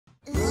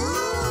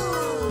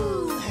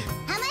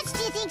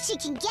much she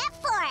can get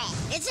for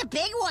it. It's a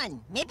big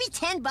one. Maybe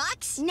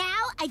 $10.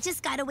 Now I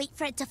just gotta wait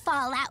for it to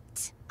fall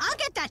out. I'll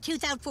get that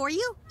tooth out for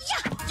you.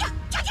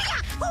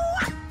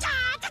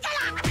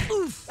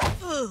 Oof.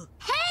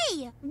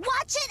 Hey,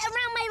 watch it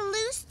around my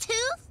loose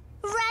tooth,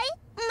 right?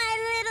 My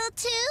little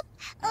tooth.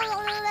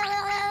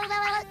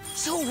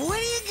 So what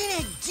are you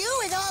gonna do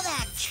with all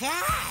that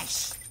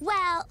cash?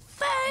 Well,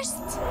 first,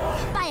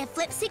 buy a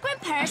flip sequin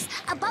purse,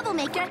 a bubble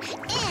maker,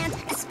 and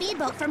a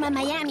speedboat for my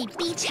Miami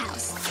beach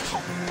house.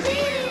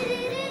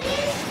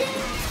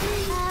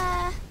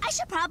 I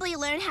should probably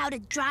learn how to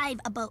drive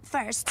a boat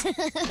first.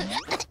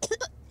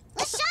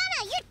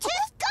 Lashana, your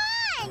tooth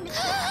gone!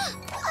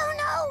 Oh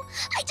no,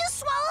 I just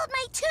swallowed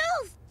my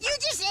tooth. You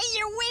just ate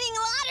your winning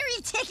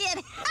lottery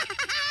ticket.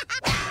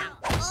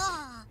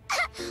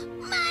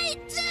 My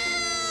tooth!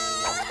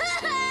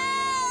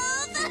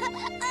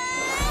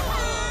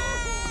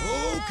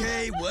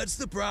 Okay, what's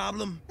the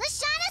problem?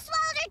 Lashana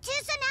swallowed her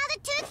tooth, so now the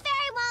tooth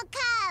fairy won't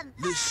come.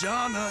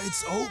 Lashana,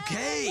 it's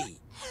okay.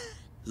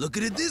 Look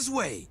at it this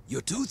way.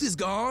 Your tooth is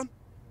gone.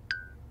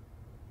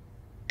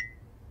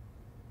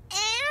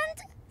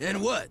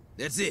 And what?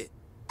 That's it.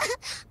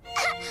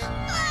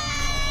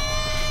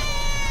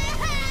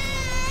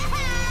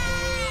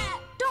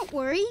 Don't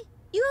worry.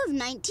 You have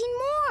 19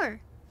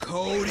 more.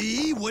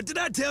 Cody, what did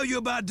I tell you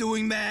about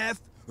doing math?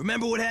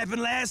 Remember what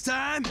happened last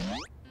time?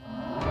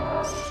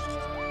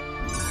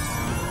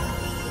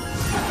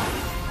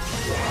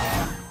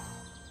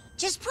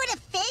 Just put a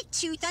fake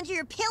tooth under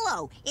your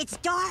pillow. It's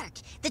dark.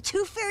 The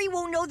tooth fairy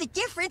won't know the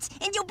difference,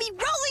 and you'll be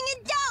rolling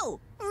in dough.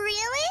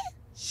 Really?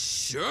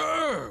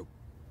 Sure.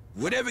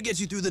 Whatever gets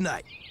you through the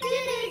night.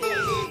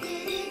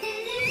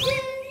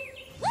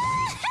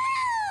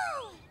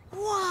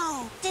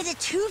 Whoa! Did the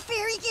tooth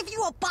fairy give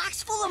you a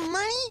box full of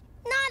money?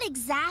 Not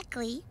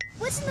exactly.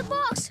 What's in the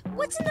box?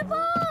 What's in the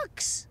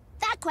box?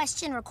 That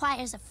question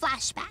requires a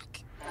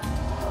flashback.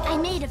 I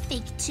made a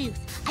fake tooth,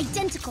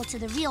 identical to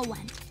the real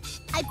one.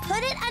 I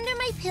put it under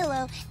my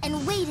pillow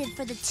and waited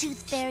for the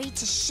tooth fairy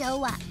to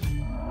show up.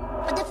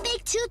 But the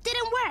fake tooth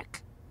didn't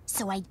work.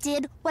 So I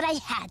did what I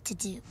had to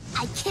do.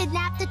 I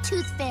kidnapped the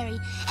tooth fairy, and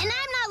I'm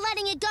not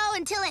letting it go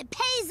until it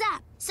pays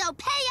up. So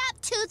pay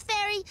up, tooth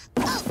fairy.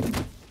 Oh.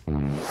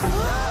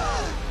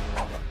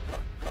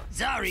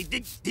 Sorry,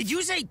 did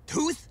you say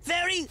tooth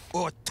fairy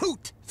or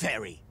toot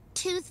fairy?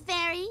 Tooth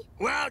fairy?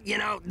 Well, you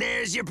know,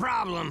 there's your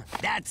problem.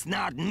 That's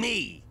not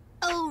me.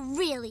 Oh,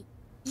 really?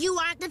 You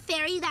aren't the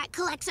fairy that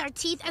collects our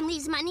teeth and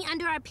leaves money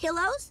under our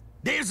pillows?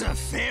 There's a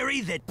fairy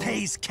that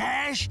pays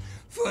cash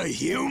for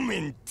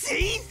human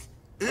teeth?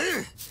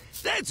 Ugh,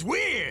 that's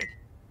weird.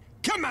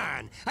 Come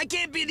on, I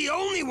can't be the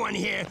only one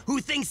here who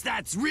thinks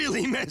that's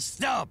really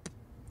messed up.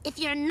 If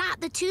you're not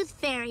the tooth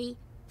fairy,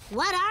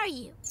 what are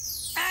you?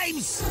 I'm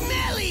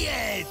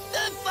Smelliot,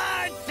 the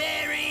fart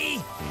fairy.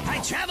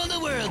 I travel the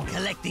world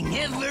collecting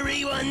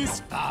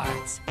everyone's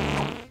farts.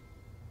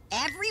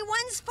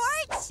 Everyone's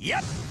farts?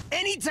 Yep,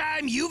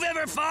 anytime you've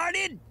ever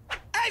farted,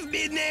 I've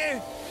been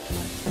there.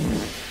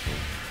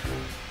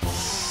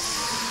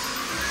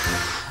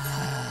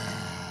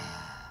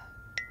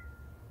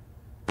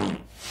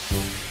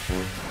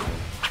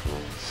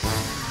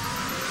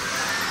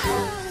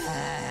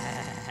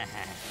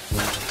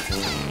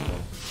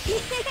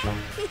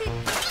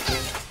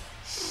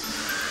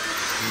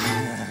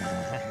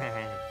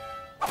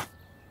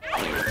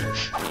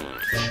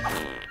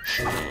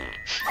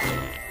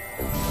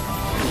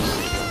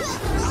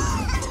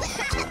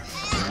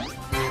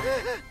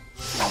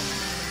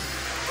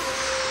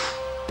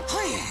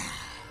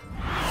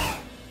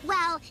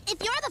 Well,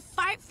 if you're the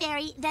fart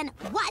fairy, then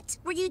what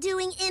were you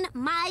doing in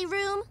my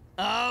room?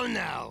 Oh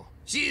no,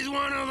 she's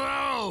one of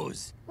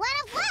those. One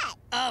of what?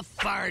 A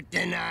fart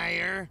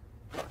denier.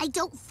 I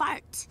don't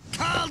fart.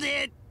 Called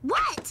it.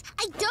 What?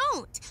 I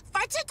don't.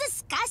 Farts are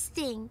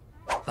disgusting.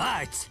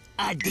 Farts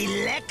are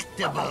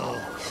delectable.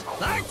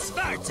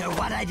 Farts are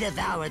what I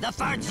devour. The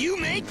farts you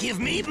make give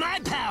me my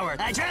power.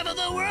 I travel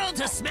the world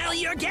to smell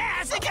your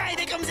gas, the kind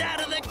that comes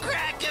out of the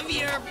crack of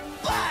your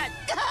butt.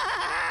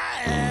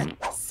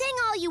 Sing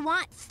all you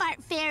want,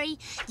 fart fairy.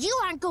 You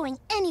aren't going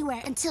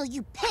anywhere until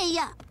you pay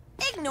up.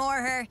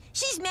 Ignore her.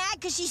 She's mad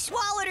because she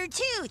swallowed her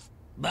tooth.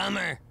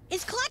 Bummer.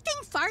 Is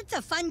collecting farts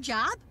a fun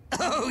job?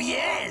 Oh,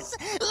 yes.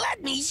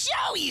 Let me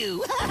show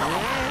you.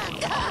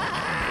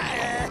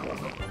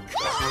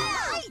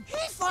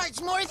 He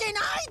farts more than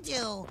I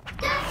do.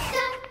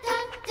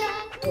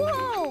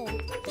 Whoa!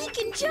 He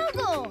can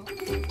juggle.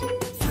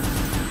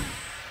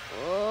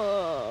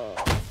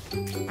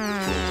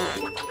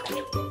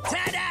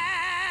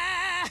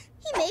 Ta-da!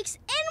 He makes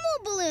animal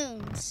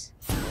balloons.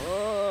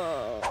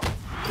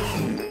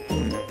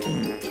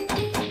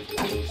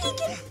 He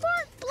can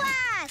fart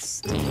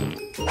blast.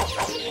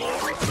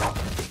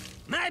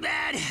 My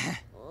bad. Hang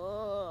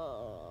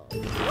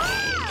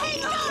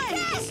on!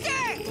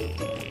 Faster!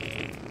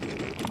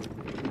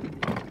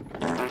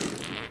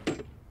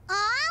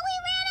 Aw, we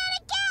ran out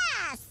of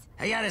gas.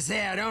 I gotta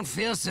say, I don't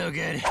feel so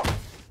good.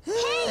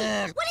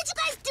 Hey, what did you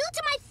guys do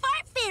to my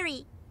fart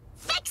fairy?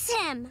 Fix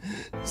him.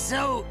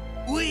 So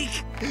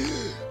weak.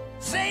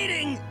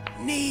 fading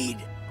need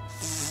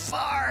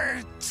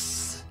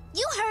farts.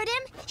 You heard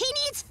him. He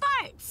needs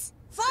farts.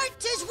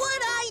 Farts is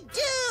what I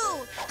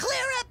do!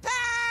 Clear a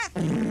path!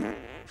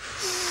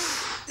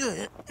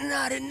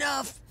 Not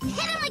enough.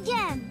 Hit him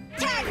again.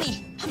 Tag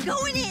me! I'm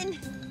going in!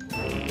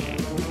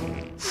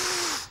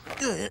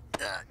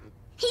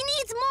 He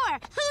needs more.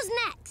 Who's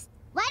next?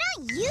 Why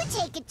don't you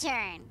take a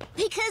turn?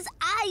 Because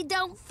I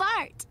don't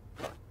fart.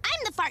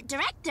 I'm the fart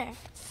director.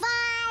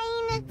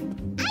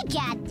 Fine. I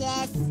got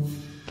this.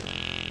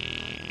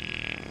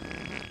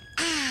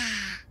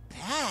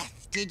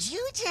 Beth, did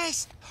you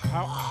just...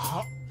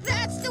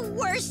 That's the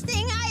worst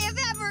thing I have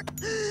ever...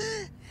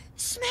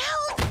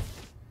 smelled?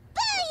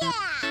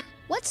 Booyah!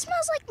 What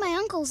smells like my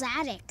uncle's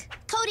attic?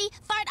 Cody,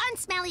 fart on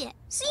Smelly It.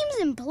 Seems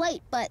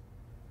impolite, but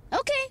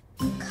okay.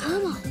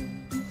 Come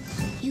on.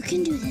 You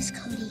can do this,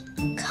 Cody.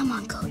 Come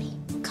on, Cody.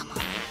 Come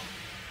on.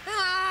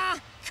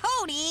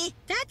 Cody!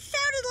 That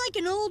sounded like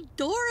an old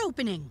door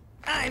opening.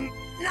 I'm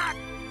not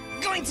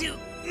going to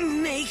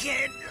make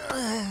it.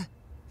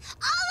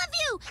 All of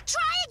you,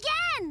 try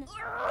again!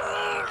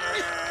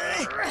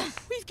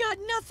 We've got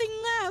nothing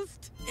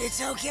left.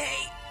 It's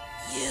okay.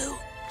 You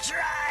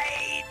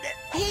tried.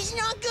 He's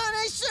not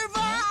gonna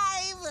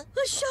survive!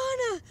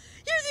 Lashana,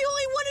 you're the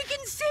only one who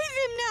can save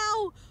him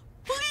now!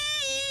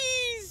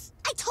 Please!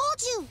 I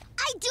told you,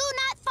 I do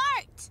not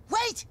fart.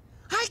 Wait!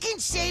 I can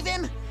save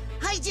him!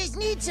 I just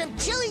need some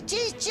chili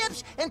cheese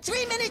chips and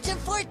 3 minutes and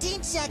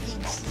 14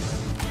 seconds.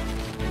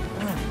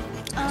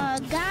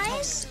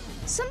 Guys,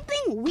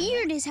 something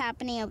weird is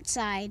happening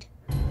outside.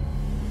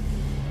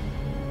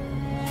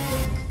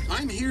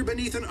 I'm here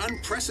beneath an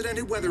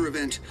unprecedented weather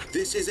event.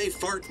 This is a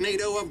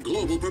fartnado of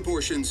global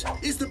proportions.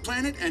 Is the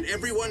planet and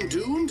everyone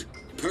doomed?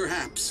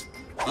 Perhaps.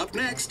 Up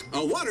next,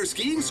 a water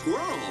skiing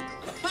squirrel.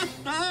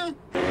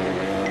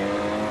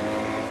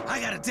 I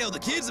gotta tell the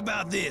kids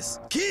about this.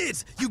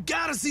 Kids, you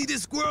gotta see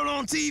this squirrel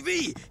on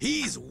TV.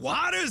 He's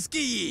water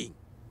skiing.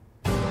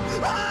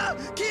 Ah!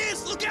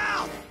 Kids, look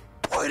out!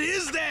 What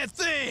is that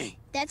thing?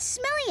 That's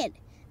Smelly It,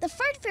 the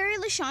fart fairy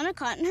Lashana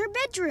caught in her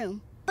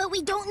bedroom. But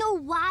we don't know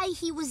why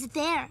he was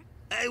there.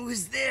 I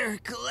was there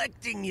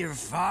collecting your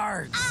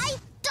farts. I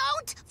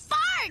don't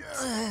fart!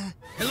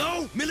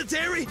 Hello,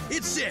 military?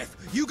 It's Chef.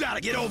 You gotta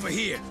get over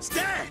here.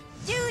 Stand!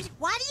 Dude,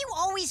 why do you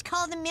always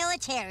call the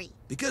military?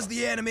 Because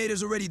the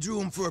animators already drew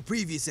him for a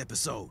previous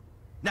episode.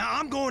 Now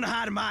I'm going to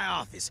hide in my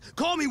office.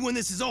 Call me when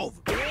this is over.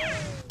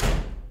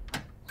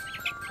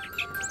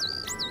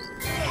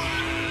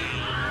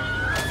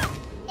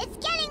 It's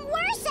getting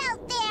worse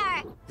out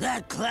there!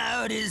 That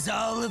cloud is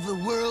all of the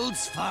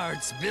world's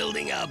farts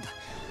building up.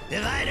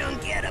 If I don't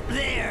get up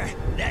there,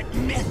 that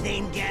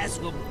methane gas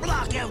will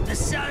block out the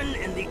sun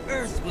and the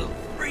earth will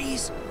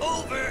freeze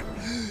over.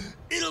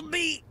 It'll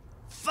be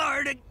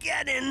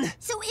Fartageddon.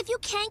 So if you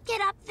can't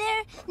get up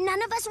there,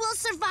 none of us will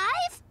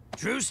survive?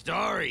 True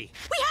story.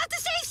 We have to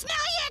save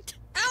Smelly It!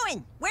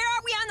 Owen, where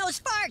are we on those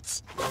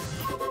farts?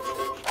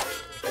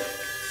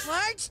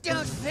 Farts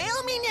don't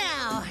fail me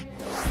now.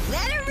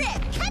 Let her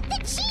rip. Cut the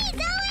cheese,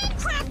 Owen!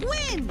 Crap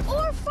win!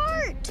 Or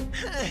fart!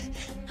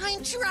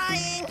 I'm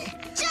trying.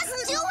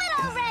 Just do it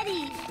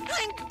already!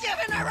 I'm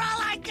giving her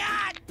all I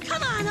got.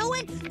 Come on,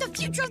 Owen. The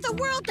future of the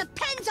world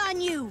depends on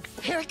you.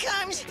 Here it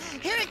comes.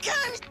 Here it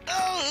comes.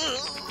 Oh.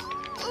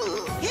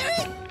 Here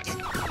it...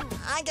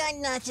 I got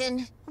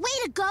nothing. Way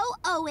to go,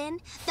 Owen.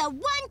 The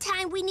one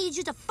time we need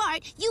you to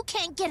fart, you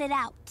can't get it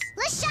out.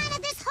 Lashana,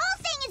 this whole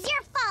thing is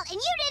your fault, and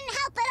you didn't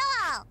help at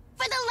all.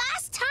 For the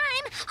last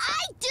time,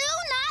 I do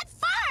not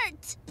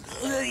fart.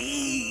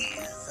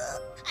 Please.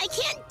 I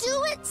can't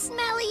do it,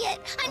 Smelly It.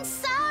 I'm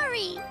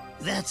sorry.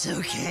 That's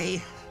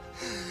okay.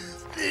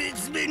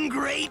 It's been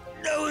great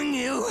knowing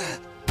you.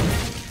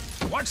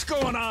 What's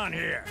going on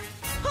here?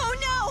 Oh,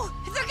 no!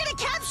 They're gonna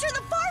capture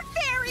the fart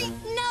fairy!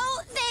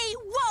 No, they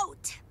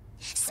won't.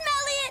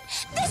 Smelly It,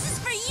 this is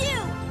for you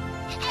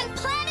and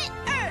planet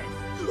Earth.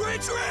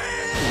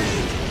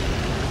 Retreat!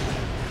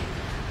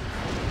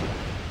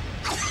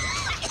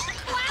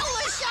 Wow,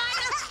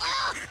 Lashana!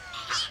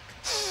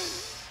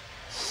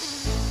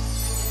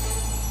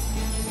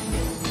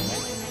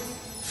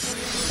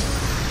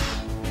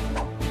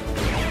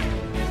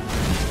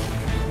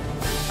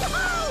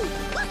 Oh,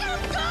 look at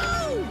him go!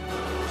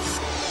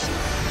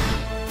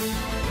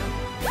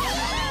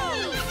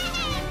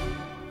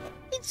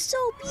 It's so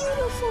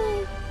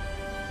beautiful.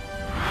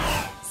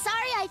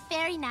 Sorry I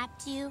fairy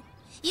napped you.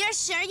 You're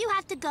sure you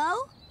have to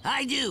go?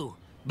 I do.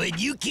 But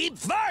you keep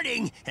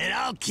farting, and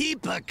I'll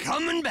keep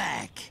a-coming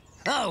back.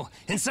 Oh,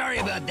 and sorry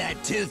about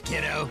that tooth,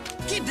 kiddo.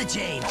 Keep the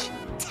change.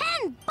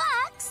 $10?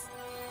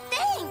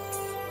 Thanks.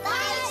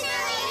 Bye,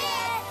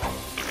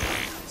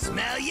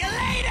 Smell you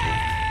later!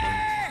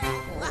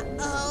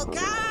 Uh-oh,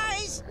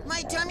 guys!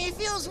 My tummy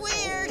feels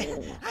weird.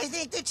 I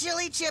think the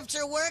chili chips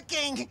are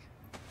working.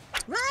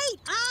 Right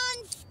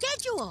on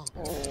schedule.